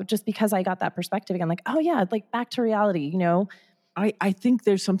 just because I got that perspective again. Like, oh yeah, like back to reality, I think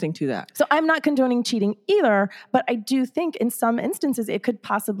there's something to that. So I'm not condoning cheating either, but I do think in some instances it could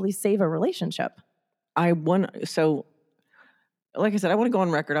possibly save a relationship. Like I said, I want to go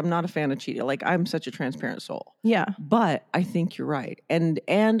on record. I'm not a fan of cheating. Like, I'm such a transparent soul. Yeah. But I think you're right. And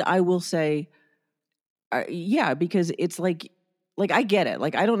I will say, because it's like I get it.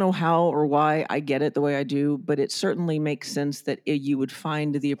 Like, I don't know how or why I get it the way I do, but it certainly makes sense that you would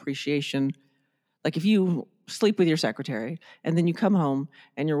find the appreciation. Like, if you sleep with your secretary and then you come home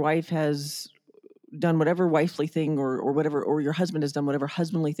and your wife has done whatever wifely thing or whatever, or your husband has done whatever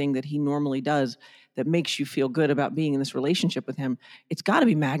husbandly thing that he normally does that makes you feel good about being in this relationship with him, it's got to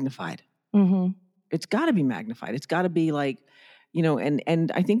be magnified. Mm-hmm. It's got to be magnified. It's got to be like,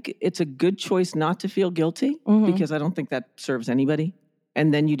 and I think it's a good choice not to feel guilty because I don't think that serves anybody.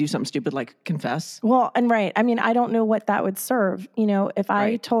 And then you do something stupid like confess. Well, and right. I mean, I don't know what that would serve. If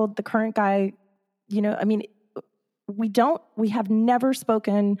I told the current guy, we have never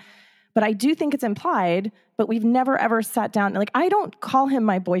spoken, but I do think it's implied, but we've never ever sat down. Like, I don't call him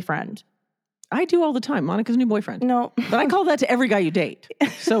my boyfriend. I do all the time. Monica's new boyfriend. No. But I call that to every guy you date.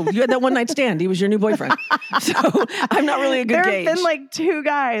 So you had that one night stand. He was your new boyfriend. So I'm not really a good gauge. There have been like 2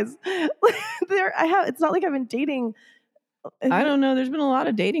 guys. It's not like I've been dating. I don't know. There's been a lot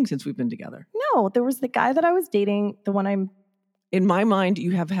of dating since we've been together. No, there was the guy that I was dating, the one I'm. In my mind,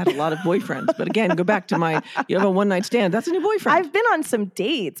 you have had a lot of boyfriends. But again, go back to you have a one night stand. That's a new boyfriend. I've been on some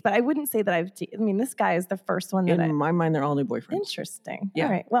dates, but I wouldn't say that this guy is the first one that In my mind, they're all new boyfriends. Interesting. Yeah.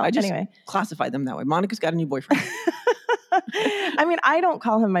 All right. Well, I just anyway. classify them that way. Monica's got a new boyfriend. I mean, I don't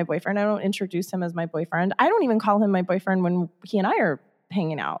call him my boyfriend. I don't introduce him as my boyfriend. I don't even call him my boyfriend when he and I are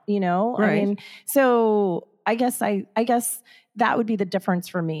hanging out, Right. I mean, so I guess that would be the difference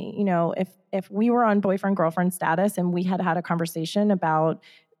for me. If we were on boyfriend-girlfriend status and we had a conversation about,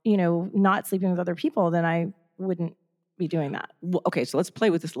 not sleeping with other people, then I wouldn't be doing that. Well, okay, so let's play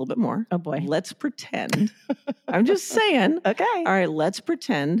with this a little bit more. Oh boy. Let's pretend. I'm just saying. Okay. All right, let's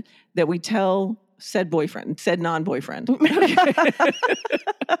pretend that we tell said non-boyfriend.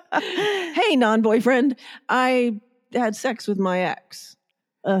 Hey, non-boyfriend, I had sex with my ex.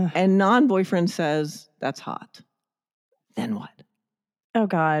 And non-boyfriend says, that's hot. Then what? Oh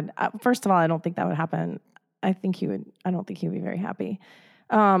God. First of all, I don't think that would happen. I don't think he would be very happy.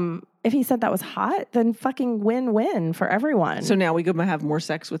 If he said that was hot, then fucking win-win for everyone. So now we go have more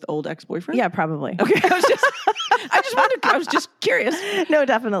sex with old ex-boyfriends? Yeah, probably. Okay. I was just curious. No,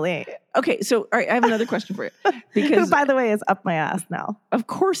 definitely. Okay. So, all right, I have another question for you. Who, by the way, is up my ass now. Of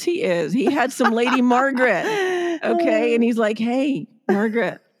course he is. He had some Lady Margaret. Okay. And he's like, hey,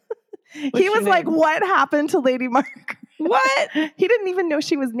 Margaret. He was like, what happened to Lady Margaret? What? He didn't even know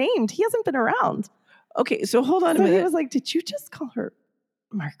she was named. He hasn't been around. Okay, so hold on a minute. He was like, did you just call her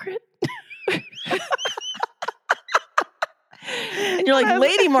Margaret? And you're like,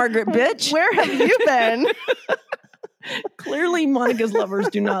 Lady Margaret, bitch. Where have you been? Clearly, Monica's lovers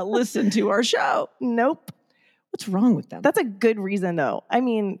do not listen to our show. Nope. What's wrong with them? That's a good reason, though. I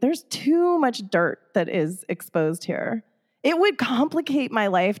mean, there's too much dirt that is exposed here. It would complicate my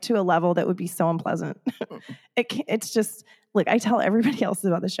life to a level that would be so unpleasant. It's just, look, I tell everybody else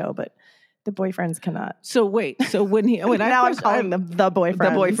about the show, but the boyfriends cannot. So wait, so when he now I'm calling them the boyfriends. The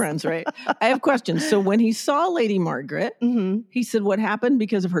boyfriends, right? I have questions. So when he saw Lady Margaret, he said, what happened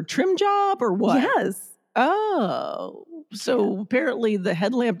because of her trim job or what? Yes. Oh, so apparently the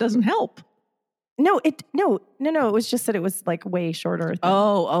headlamp doesn't help. No. It was just that it was like way shorter.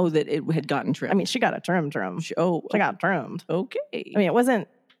 Oh, that it had gotten trimmed. I mean, she got a trim. She got trimmed. Okay. I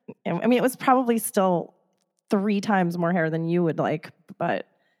mean, it was probably still 3 times more hair than you would like, but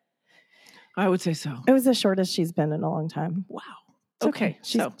I would say so. It was the shortest she's been in a long time. Wow. It's okay.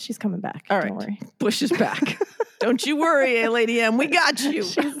 She's coming back. All right. Don't worry. Bush is back. Don't you worry, Lady M. We got you.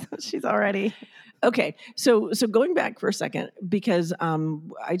 She's already. Okay. So going back for a second, because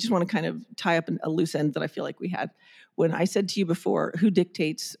I just want to kind of tie up a loose end that I feel like we had when I said to you before, who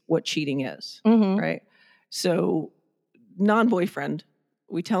dictates what cheating is, right? So non-boyfriend,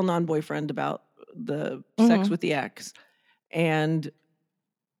 we tell non-boyfriend about the sex with the ex, and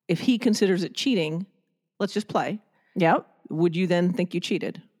if he considers it cheating, let's just play. Yep. Would you then think you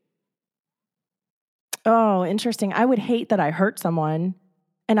cheated? Oh, interesting. I would hate that I hurt someone,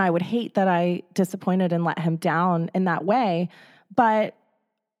 and I would hate that I disappointed and let him down in that way. But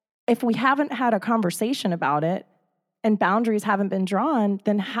if we haven't had a conversation about it and boundaries haven't been drawn,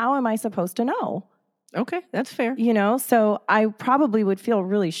 then how am I supposed to know? Okay, that's fair. So I probably would feel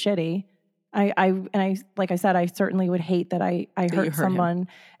really shitty. I like I said, I certainly would hate that I hurt someone him.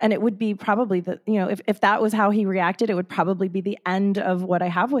 And it would be probably if that was how he reacted, it would probably be the end of what I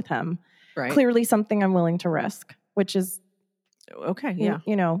have with him. Right. Clearly something I'm willing to risk, which is okay. Yeah.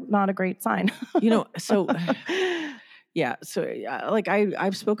 Not a great sign. So yeah. So like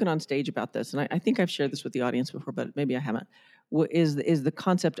I've spoken on stage about this, and I think I've shared this with the audience before, but maybe I haven't. What is the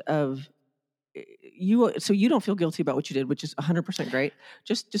concept of so you don't feel guilty about what you did, which is 100% great.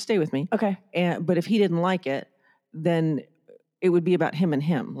 Just stay with me. Okay. But if he didn't like it, then it would be about him and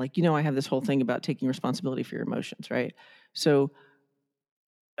him. Like, I have this whole thing about taking responsibility for your emotions, right? So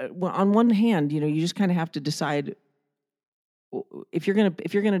on one hand, you just kind of have to decide if you're going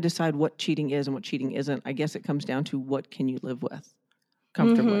to decide what cheating is and what cheating isn't. I guess it comes down to what can you live with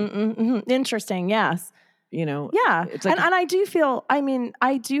comfortably. Interesting. Yes. Yeah. It's like, and I do feel,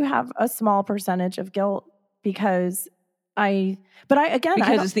 I do have a small percentage of guilt because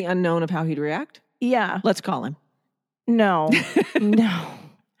it's the unknown of how he'd react. Yeah. Let's call him. No.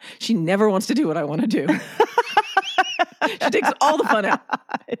 She never wants to do what I want to do. She takes all the fun out.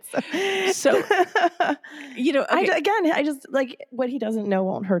 So, okay. I just like what he doesn't know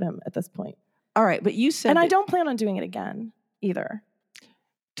won't hurt him at this point. All right. But you said, and I don't plan on doing it again either.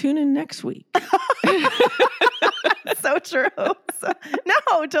 Tune in next week. So true.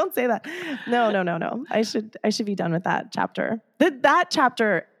 No, don't say that. No. I should be done with that chapter. That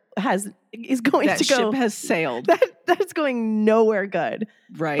chapter is going to go. Ship has sailed. That's going nowhere good.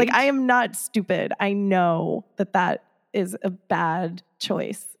 Right. Like, I am not stupid. I know that is a bad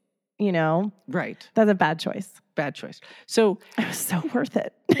choice. Right. That's a bad choice. Bad choice. So it was so worth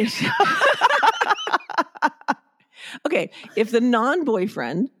it. Okay, if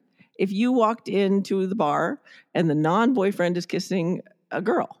you walked into the bar and the non-boyfriend is kissing a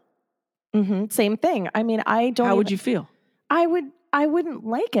girl, same thing. I mean, How would you feel? I wouldn't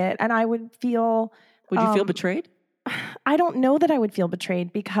like it, and I would feel. Would you feel betrayed? I don't know that I would feel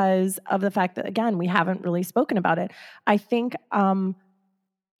betrayed because of the fact that, again, we haven't really spoken about it. I think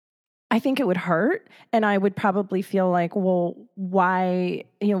it would hurt, and I would probably feel like, well, why,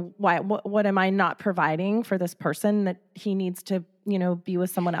 what am I not providing for this person that he needs to, be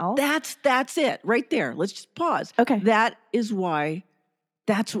with someone else? That's it right there. Let's just pause. Okay. That's why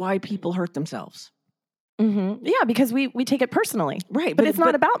people hurt themselves. Mm-hmm. Yeah, because we take it personally. Right. But it's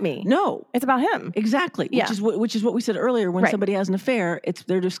not about me. No. It's about him. Exactly. Yeah. Which is what we said earlier. When somebody has an affair,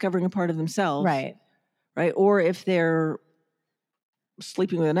 they're discovering a part of themselves. Right. Right. Or if they're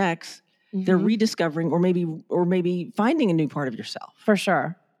sleeping with an ex, they're rediscovering or maybe finding a new part of yourself. For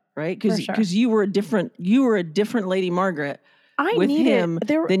sure. Right? Because you were a different Lady Margaret with him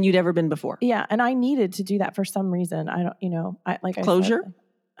than you'd ever been before. Yeah, and I needed to do that for some reason. I don't, closure?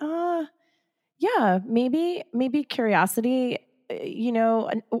 Yeah, maybe curiosity.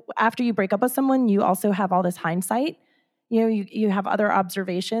 After you break up with someone, you also have all this hindsight. You have other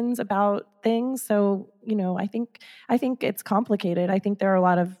observations about things. So, I think it's complicated. I think there are a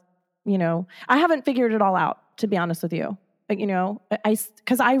lot of, I haven't figured it all out, to be honest with you.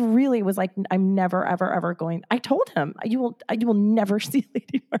 Because I really was like, I'm never, ever, ever going. I told him, you will never see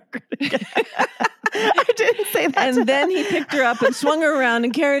Lady Margaret again. I didn't say that. And then he picked her up and swung her around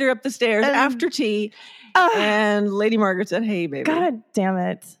and carried her up the stairs after tea. And Lady Margaret said, hey, baby. God damn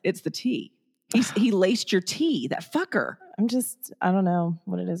it. It's the tea. He laced your tea, that fucker. I don't know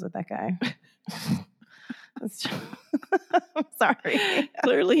what it is with that guy. I'm sorry.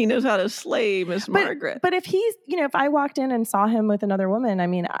 Clearly he knows how to slay Miss Margaret. But if he's, if I walked in and saw him with another woman, I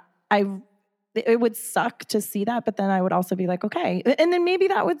mean, it would suck to see that, but then I would also be like, okay. And then maybe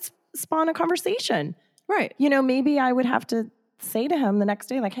that would spawn a conversation. Right. Maybe I would have to say to him the next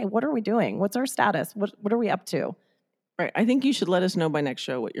day, like, hey, what are we doing? What's our status? What are we up to? Right. I think you should let us know by next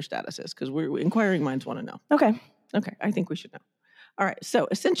show what your status is, because inquiring minds want to know. Okay. I think we should know. All right. So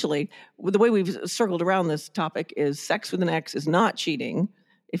essentially, the way we've circled around this topic is sex with an ex is not cheating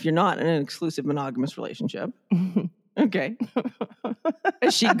if you're not in an exclusive monogamous relationship. Okay.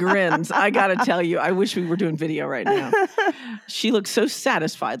 As she grins, I got to tell you, I wish we were doing video right now. She looks so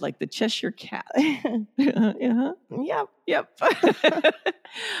satisfied, like the Cheshire Cat. Yep.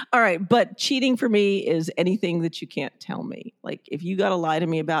 All right. But cheating for me is anything that you can't tell me. Like, if you got to lie to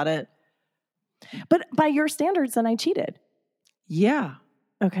me about it. But by your standards, then I cheated. Yeah.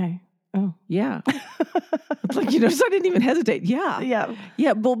 Okay. Oh. Yeah. It's like, so I didn't even hesitate. Yeah. Yeah.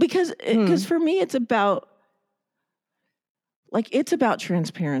 Yeah. Well, because for me, it's about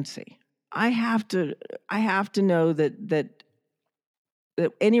transparency. I have to know that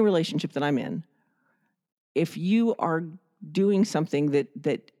any relationship that I'm in, if you are doing something that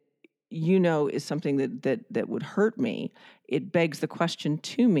is something that would hurt me, it begs the question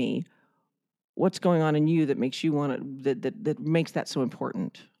to me, what's going on in you that makes you want to, that makes that so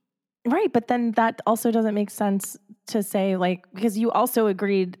important? Right. But then that also doesn't make sense to say, like, because you also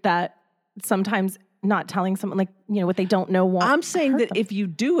agreed that sometimes not telling someone, like, what they don't know won't. I'm saying that if you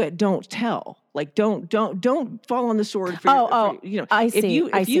do it, don't tell. Like, don't fall on the sword for I see.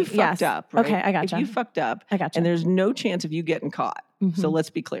 If you fucked up, right? Okay, I gotcha. If you fucked up, I gotcha. And there's no chance of you getting caught. Mm-hmm. So let's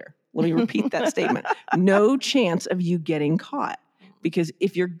be clear. Let me repeat that statement. No chance of you getting caught. Because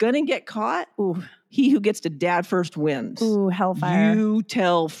if you're going to get caught, he who gets to dad first wins. Ooh, hellfire. You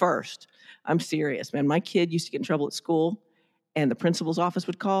tell first. I'm serious, man. My kid used to get in trouble at school, and the principal's office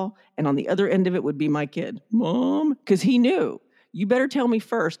would call, and on the other end of it would be my kid. Mom, because he knew, you better tell me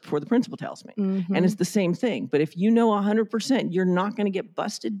first before the principal tells me. Mm-hmm. And it's the same thing. But if you know 100% you're not going to get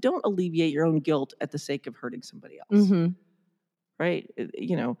busted, don't alleviate your own guilt at the sake of hurting somebody else. Mm-hmm. Right?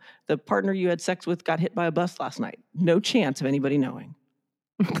 The partner you had sex with got hit by a bus last night. No chance of anybody knowing.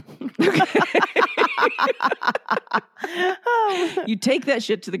 You take that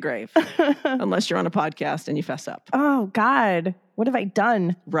shit to the grave, unless you're on a podcast and you fess up. Oh, God. What have I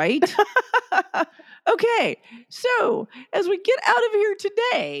done? Right? Okay. So as we get out of here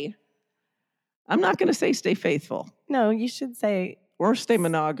today, I'm not going to say stay faithful. No, you should say. Or stay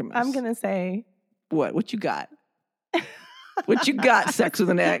monogamous. I'm going to say. What you got? What you got, sex with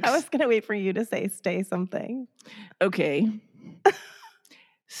an ex? I was going to wait for you to say stay something. Okay.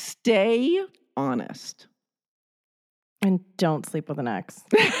 Stay honest. And don't sleep with an ex.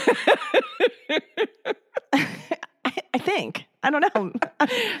 I think. I don't know.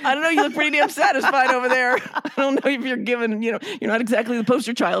 I don't know. You look pretty damn satisfied over there. I don't know if you're given, you're not exactly the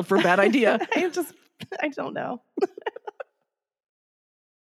poster child for a bad idea. I don't know.